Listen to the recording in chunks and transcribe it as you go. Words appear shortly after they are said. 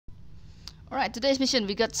Alright, today's mission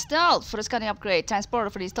we got stealth for the scouting upgrade, transporter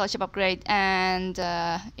for the stealth ship upgrade, and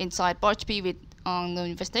inside barge P with on the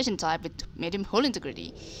infestation type with medium hull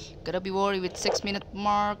integrity. Gotta be worried with 6-minute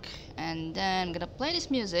mark, and then gonna play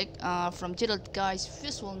this music from Jiddle Guy's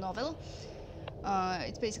visual novel.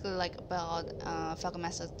 It's basically like about Falcon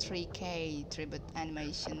Master 3K tribute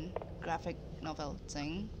animation graphic novel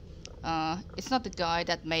thing. It's not the guy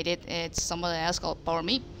that made it, it's somebody else called Power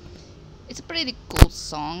Me. It's a pretty cool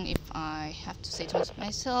song, if I have to say to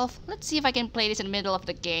myself. Let's see if I can play this in the middle of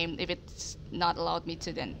the game. If it's not allowed me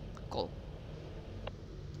to, then cool.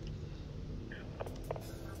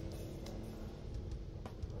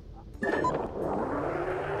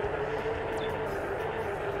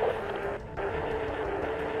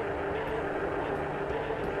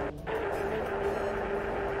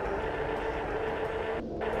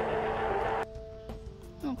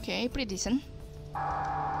 Okay, pretty decent.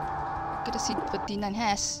 Gotta see what D9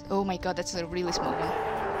 has. Oh my god, that's a really small one.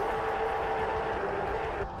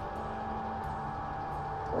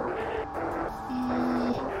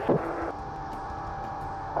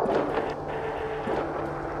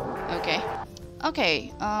 Okay.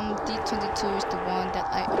 Okay, D22 is the one that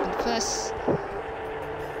I opened first.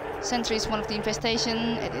 Sentry is one of the infestation,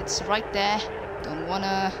 and it's right there. Don't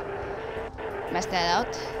wanna mess that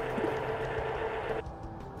out.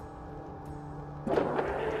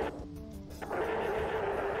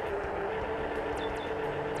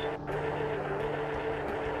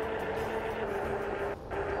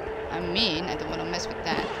 I don't want to mess with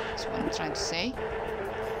that. That's what I'm trying to say.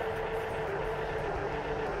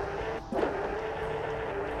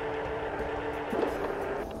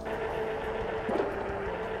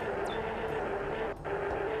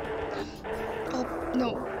 Oh,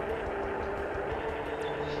 no.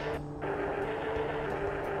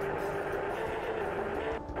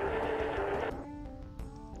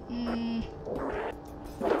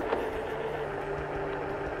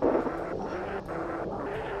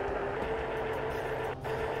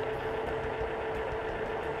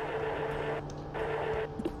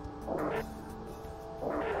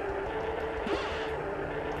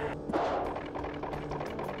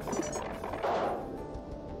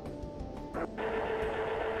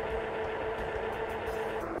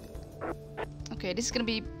 Okay, this is gonna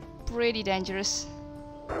be pretty dangerous.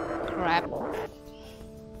 Crap.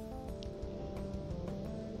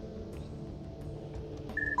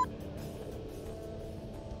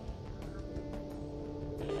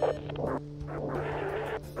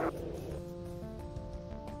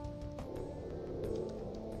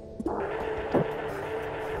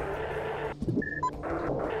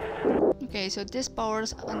 Okay, so this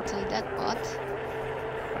powers until that pot.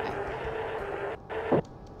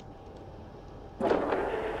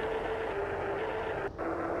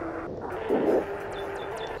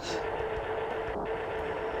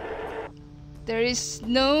 There is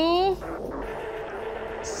no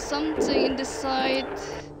something in the side.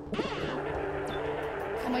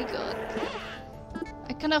 Oh my god.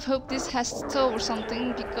 I kind of hope this has stove or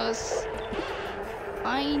something because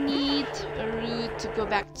I need a route to go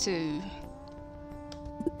back to.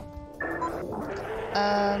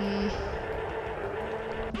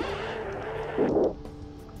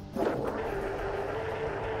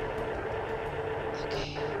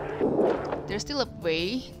 Okay. There's still a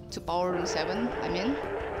way to power room 7, I'm in.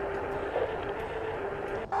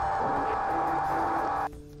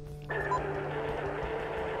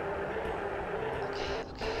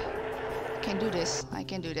 Okay. I can do this. I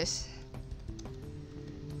can do this.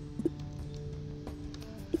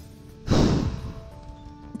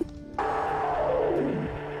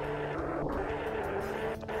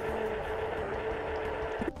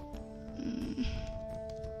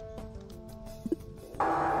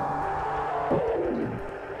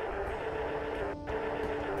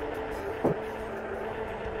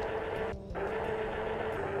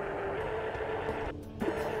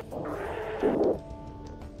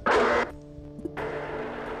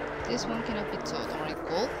 This one cannot be towed. Alright,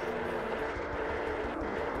 cool.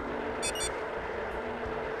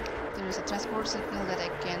 There is a transport signal that I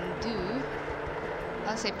can do.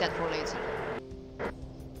 I'll save that for later.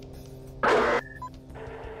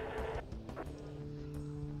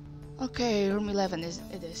 Okay, room 11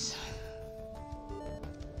 it is.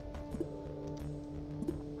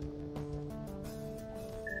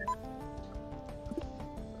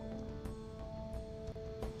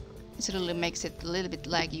 This really makes it a little bit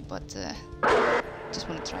laggy, but just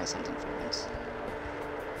want to try something for once.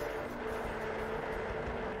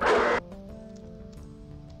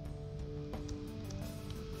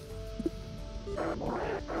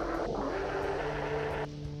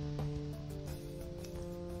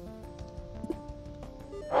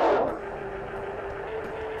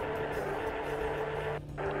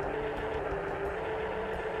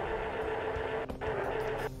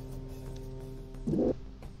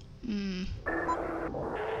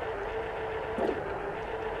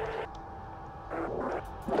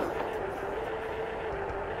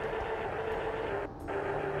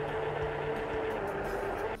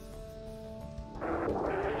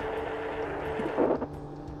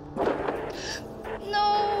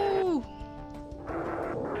 No!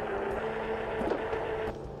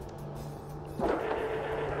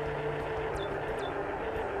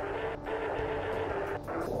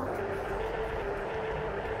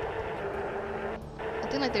 I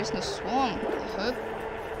think like there's no swarm, I hope.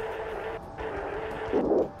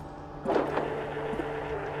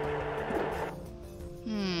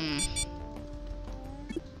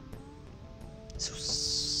 So,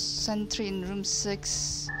 sentry in room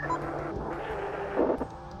 6.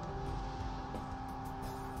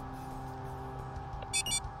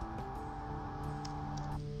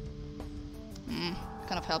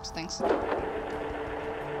 Kind of helps things.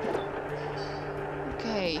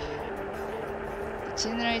 Okay. The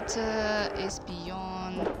generator is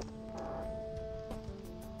beyond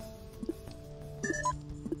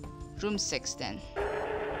room 6 then.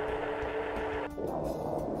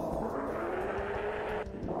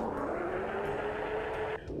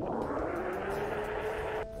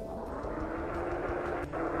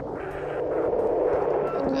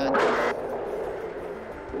 Oh god.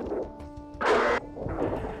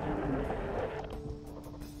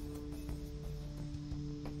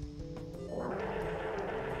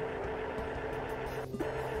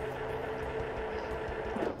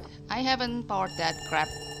 I haven't powered that crap.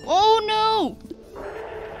 Oh no!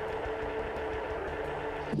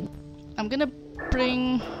 I'm gonna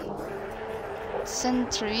bring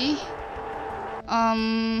sentry.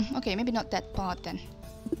 Okay, maybe not that part then.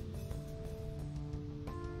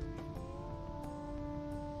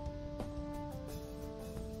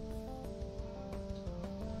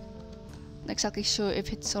 Not exactly sure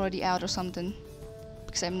if it's already out or something,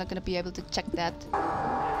 because I'm not gonna be able to check that.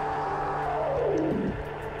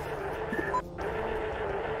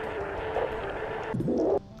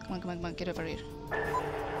 Come on, get over here.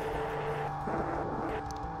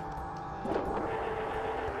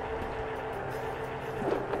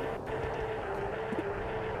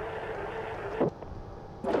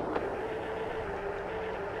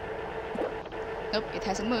 Nope, it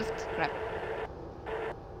hasn't moved. Crap.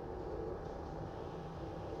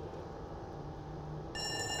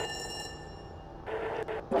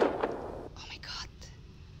 Oh my god.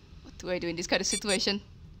 What do I do in this kind of situation?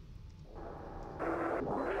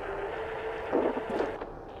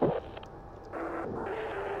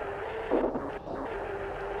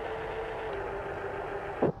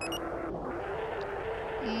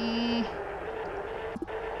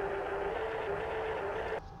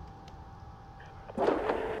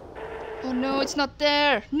 Oh no, it's not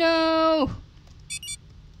there! No!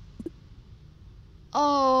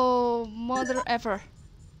 Oh, mother ever.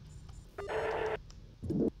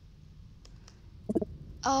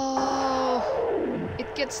 Oh,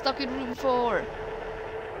 it gets stuck in room 4.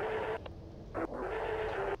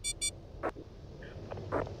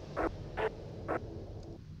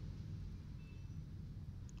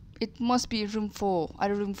 It must be room 4,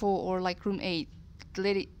 either room 4 or like room 8.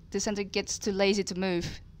 The sentry gets too lazy to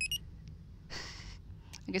move.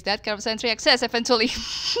 I guess that kind of sentry access eventually.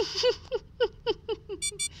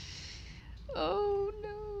 Oh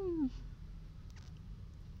no.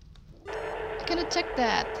 I cannot check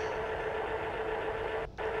that.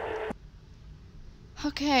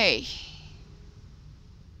 Okay.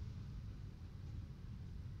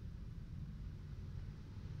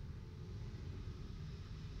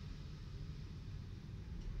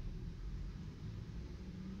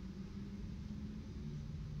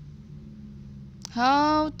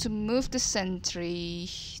 How to move the sentry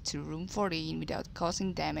to room 14 without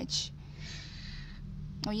causing damage.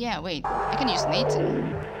 Oh yeah, wait, I can use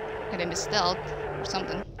Nathan. Get him a stealth or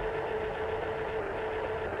something.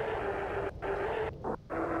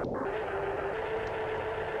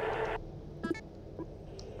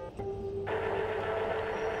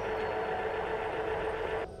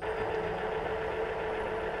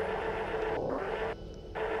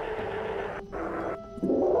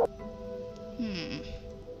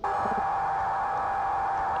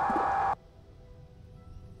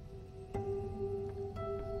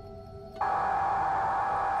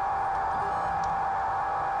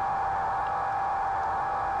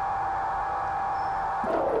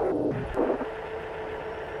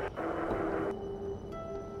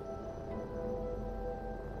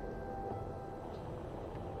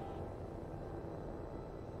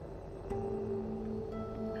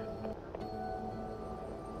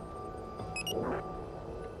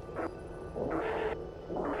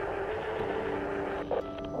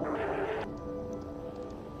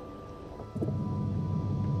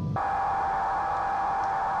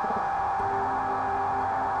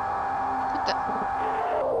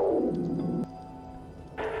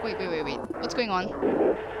 hang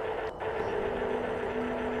on.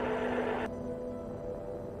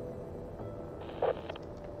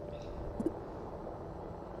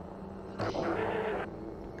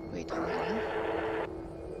 Wait, hold on.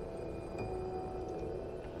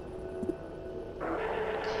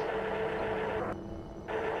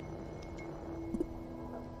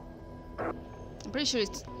 I'm pretty sure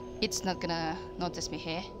it's not gonna notice me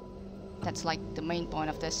here. That's like the main point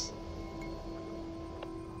of this.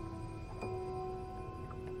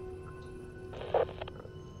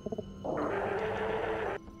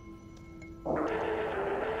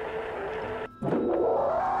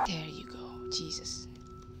 There you go, Jesus.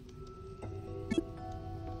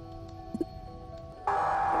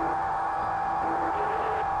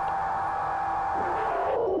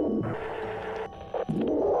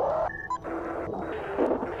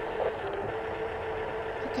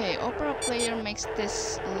 Okay, Opera player makes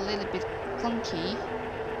this a little bit clunky.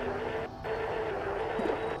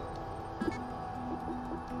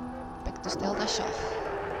 Back to Delta Shop.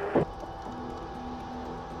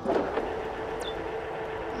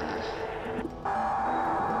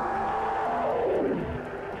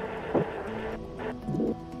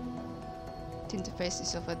 The interface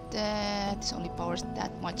is over there. This only powers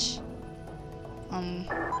that much.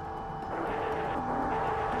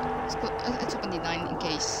 Let's open the 9 in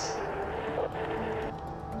case.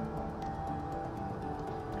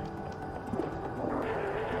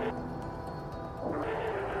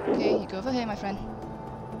 Okay, you go over here, my friend.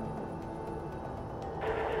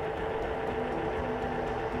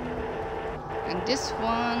 And this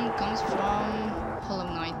one comes from Hollow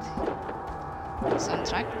Knight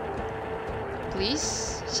soundtrack.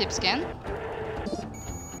 Please, ship scan.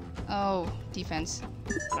 Oh, defense.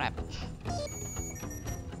 Crap.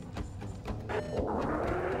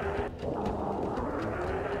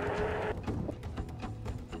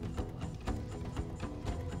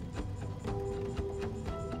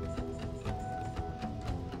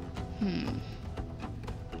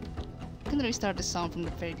 I'm gonna restart the sound from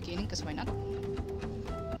the very beginning, because why not?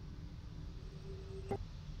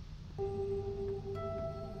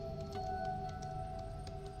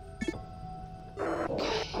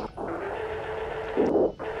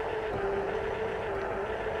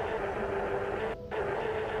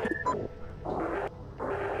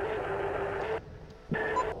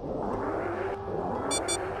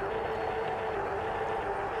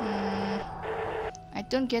 I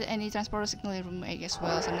don't get any transporter signal in room 8 as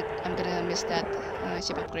well, so I'm gonna miss that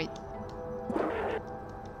ship upgrade.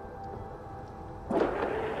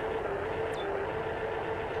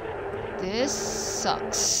 This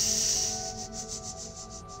sucks.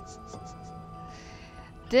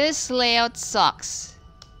 This layout sucks.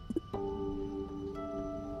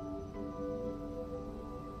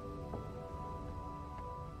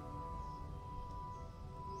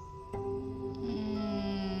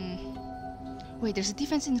 Wait, there's a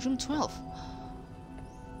defense in room 12.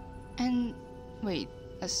 And wait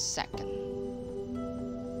a second.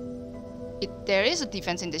 There is a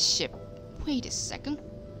defense in this ship. Wait a second.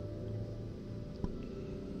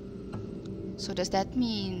 So does that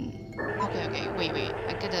mean... Okay, wait.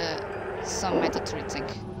 I got some method to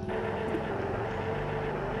rethink.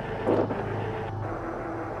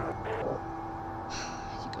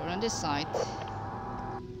 You go around this side.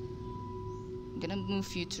 I'm gonna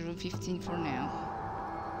move you to room 15 for now.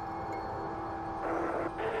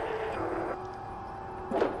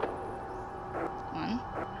 One.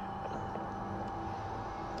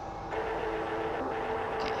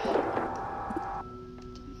 Okay.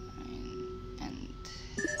 And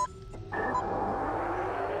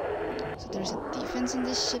so there's a defense in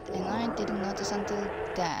this ship, and I didn't notice until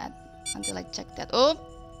I checked that. Oh!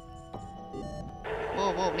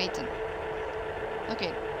 Whoa, Nathan.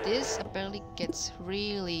 Okay. This apparently gets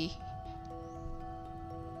really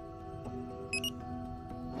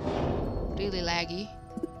laggy.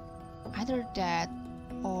 Either that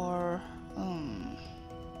or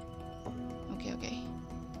okay.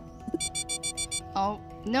 Oh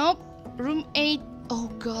nope, room 8. Oh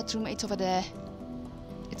god, room 8's over there.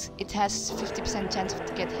 It has 50% chance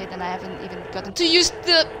to get hit, and I haven't even gotten to use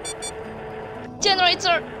the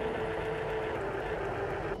generator.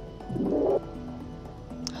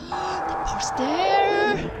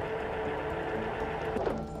 There.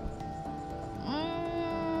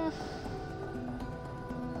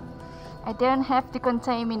 I don't have to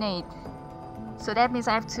contaminate, so that means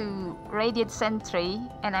I have to radiate sentry,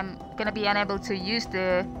 and I'm gonna be unable to use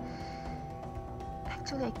the...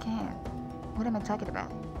 Actually I can. What am I talking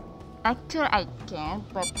about? Actually I can,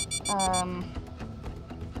 but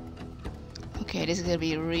okay, this is gonna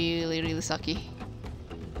be really sucky.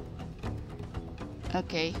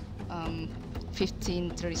 Okay,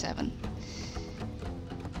 1537.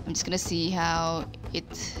 I'm just gonna see how it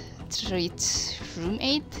treats room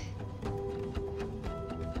 8.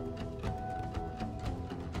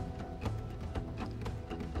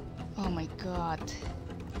 Oh my god.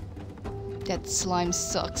 That slime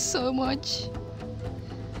sucks so much.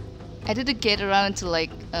 I didn't get around to like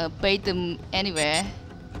bait them anywhere.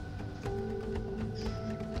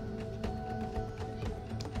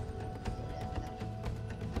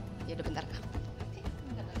 Ya udah bentar.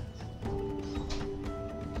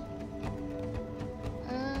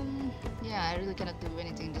 Yeah, I really cannot do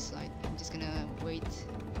anything this side. I'm just gonna wait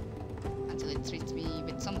until it treats me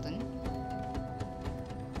with something.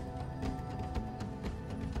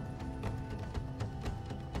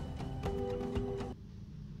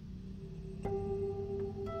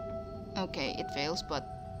 Okay, it fails, but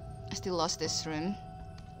I still lost this room.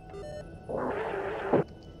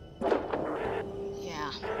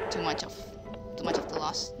 Yeah, too much of the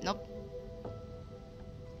loss. Nope.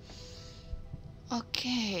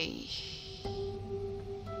 Okay.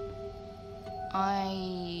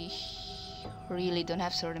 I really don't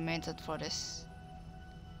have certain method for this.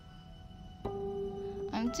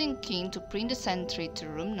 I'm thinking to bring the sentry to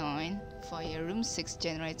room 9 via room 6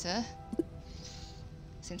 generator.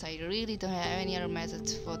 Since I really don't have any other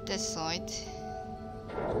methods for this side.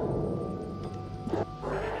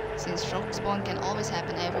 Since rock spawn can always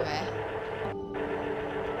happen everywhere.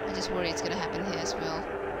 I just worry it's gonna happen here as well.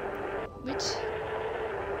 Which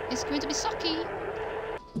is going to be sucky.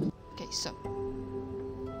 Okay, so.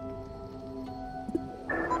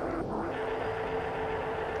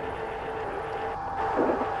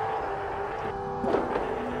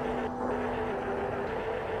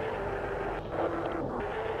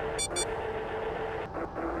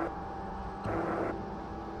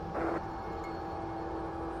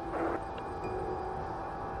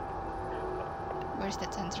 Where's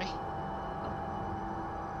that sentry?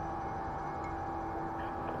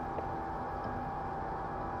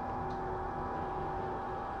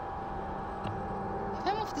 If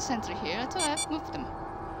I move the sentry here, I thought I've moved them.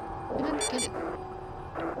 I didn't get it.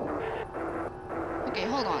 Okay,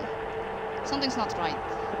 hold on. Something's not right.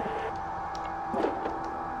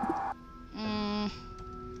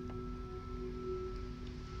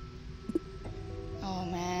 Oh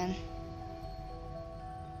man.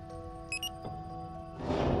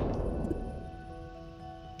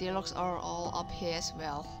 The airlocks are all up here as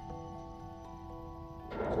well.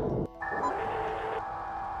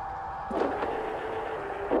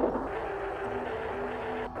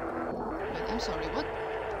 Wait, I'm sorry, what?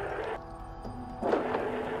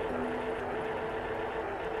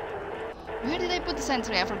 Where did I put the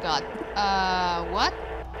sentry? I forgot. What?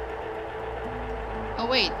 Oh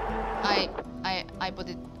wait, I put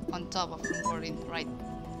it on top of room 14, right?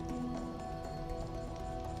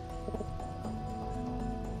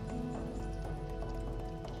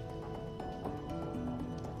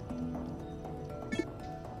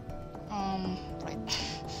 Right.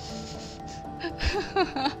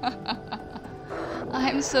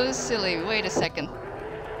 I'm so silly. Wait a second.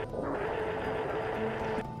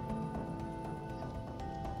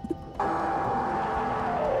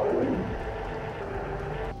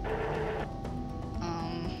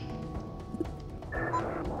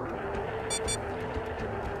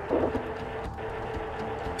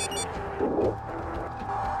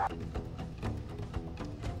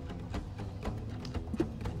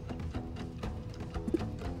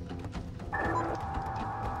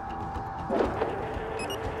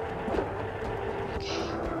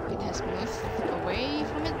 Away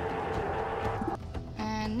from it.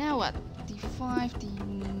 And now what? D5,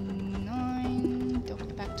 D9, go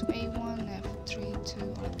back to A1, F3, 2,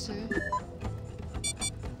 R2.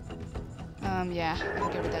 Yeah, I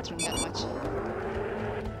don't go to that room that much.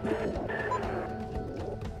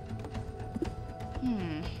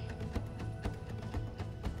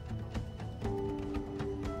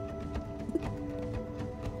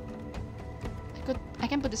 I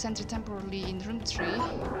can put the sentry temporarily in room 3.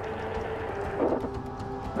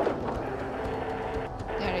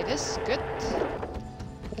 There it is, good.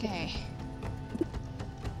 Okay.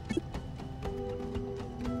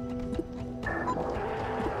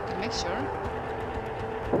 Gotta make sure.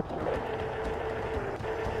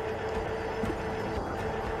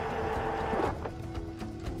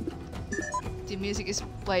 The music is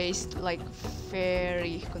placed like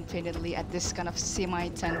very conveniently at this kind of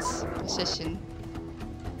semi-tense position.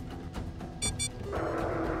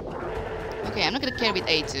 Okay, I'm not gonna care with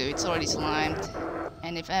A2, it's already slimed.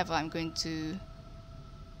 And if ever I'm going to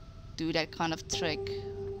do that kind of trick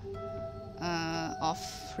of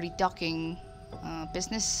redocking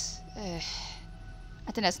business.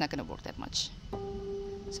 I think that's not gonna work that much.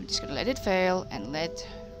 So I'm just gonna let it fail and let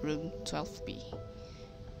room 12 be.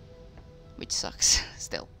 Which sucks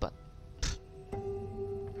still, but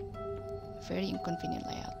very inconvenient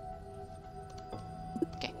layout.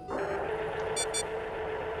 Okay.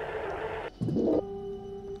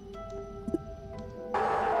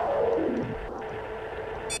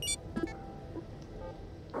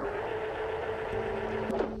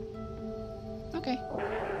 Okay.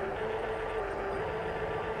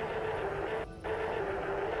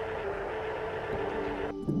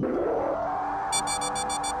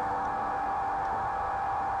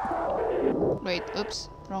 Wait, oops,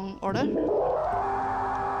 wrong order.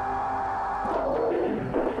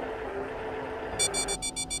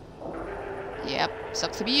 Yep,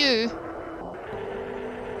 sucks to be you.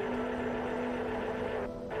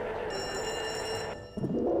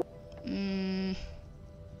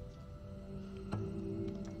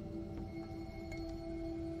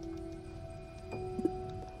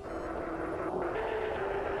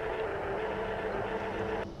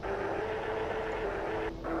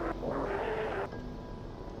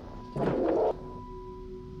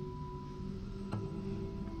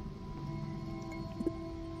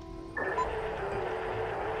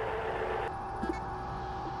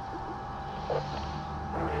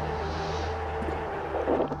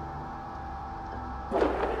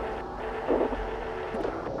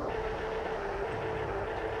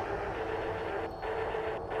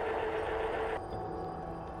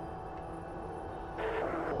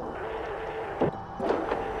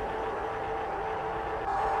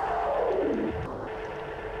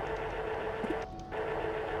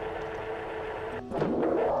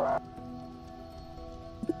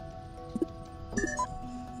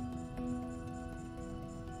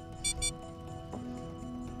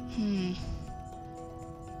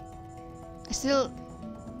 Still,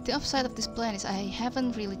 the upside of this plan is I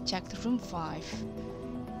haven't really checked room 5.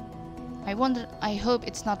 I wonder, I hope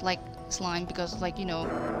it's not like slime, because like, you know,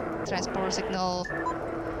 transporter signal.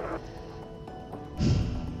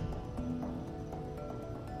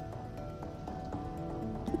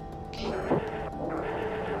 Okay.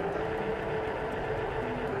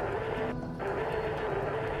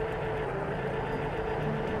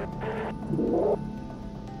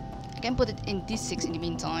 I can put it in D6 in the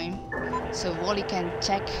meantime, so Wally can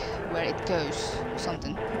check where it goes or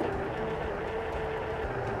something.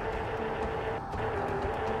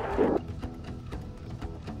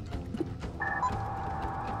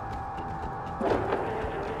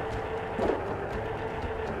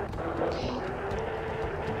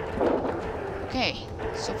 Okay,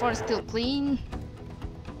 so far it's still clean.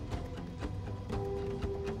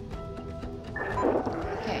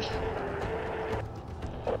 Okay.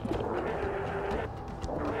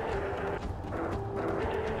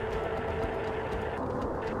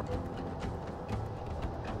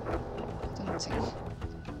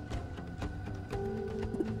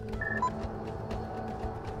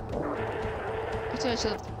 Actually, I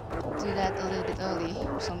should do that a little bit early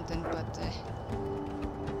or something, but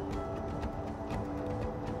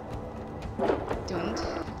don't.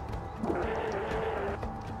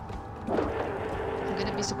 I'm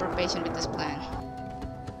gonna be super patient with this plan.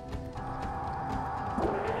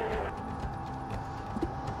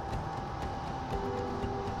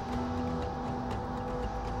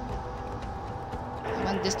 I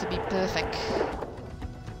want this to be perfect.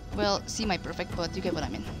 Well, semi-perfect, but you get what I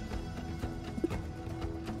mean.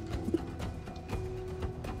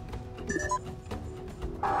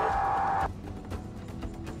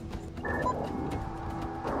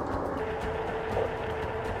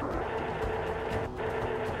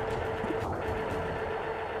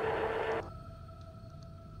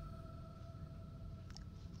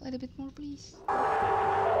 A little bit more, please.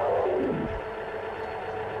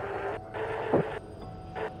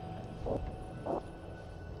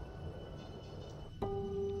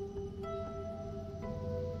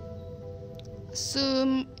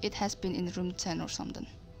 Assume it has been in room 10 or something.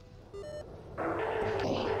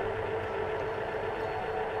 Okay.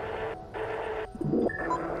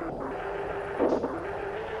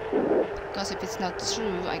 Because if it's not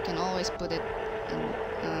true, I can always put it in.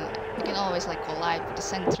 I can always like collide with the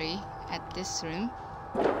sentry at this room.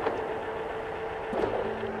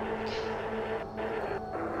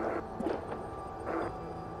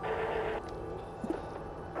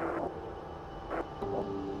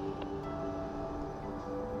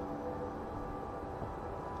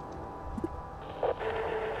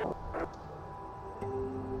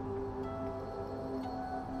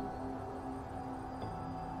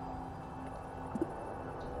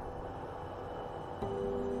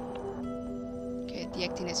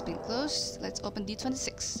 D18 has been closed. Let's open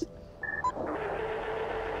D26.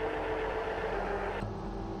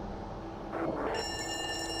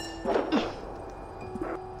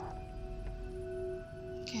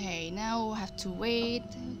 Okay, now we have to wait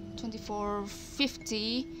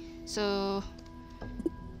 24:50. So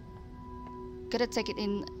gotta take it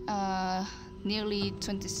in nearly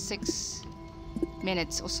 26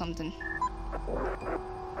 minutes or something.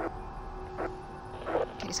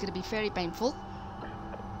 Okay, it's gonna be very painful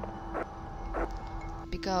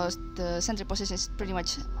because the sentry position is pretty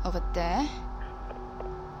much over there.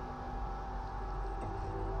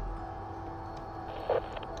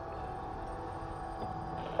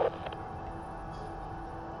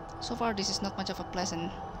 So far this is not much of a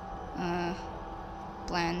pleasant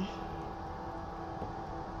plan.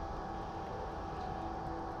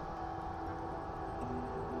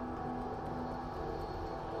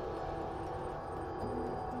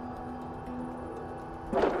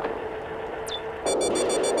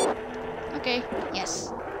 Okay,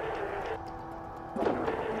 yes.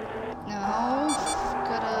 Now,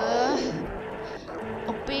 gotta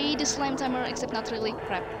obey the slime timer, except not really.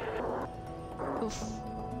 Crap. Oof.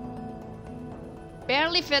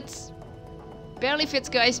 Barely fits. Barely fits,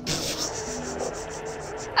 guys.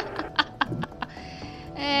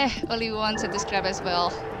 Only one set this crap as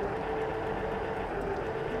well.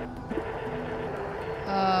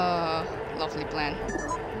 Oh, lovely plan.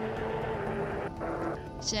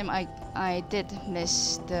 Shame I did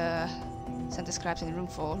miss the center scraps in room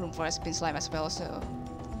 4. Room 4 has been slime as well, so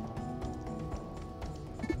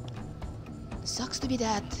sucks to be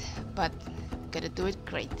that, but gotta do it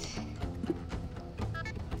great.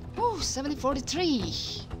 Oh,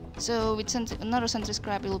 7043. So with another center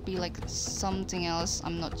scrap, it'll be like something else.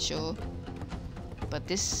 I'm not sure, but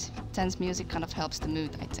this tense music kind of helps the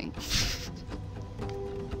mood, I think.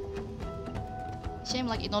 Shame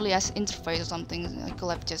like it only has interface or something. I could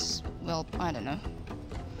have just, well, I don't know.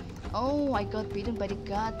 Oh, I got beaten by the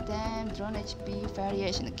goddamn drone HP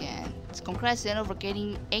variation again. So congrats Zeno for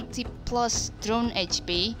getting 80 plus drone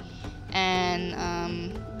HP, and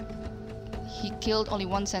he killed only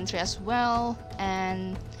one sentry as well,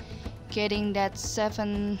 and getting that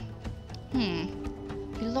 7. He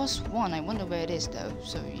lost one. I wonder where it is though.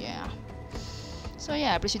 So yeah.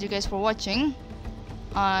 I appreciate you guys for watching.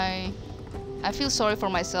 I feel sorry for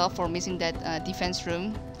myself for missing that defense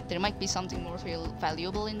room. There might be something more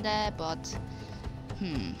valuable in there, but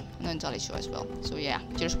I'm not entirely sure as well. So yeah,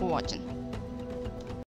 cheers for watching.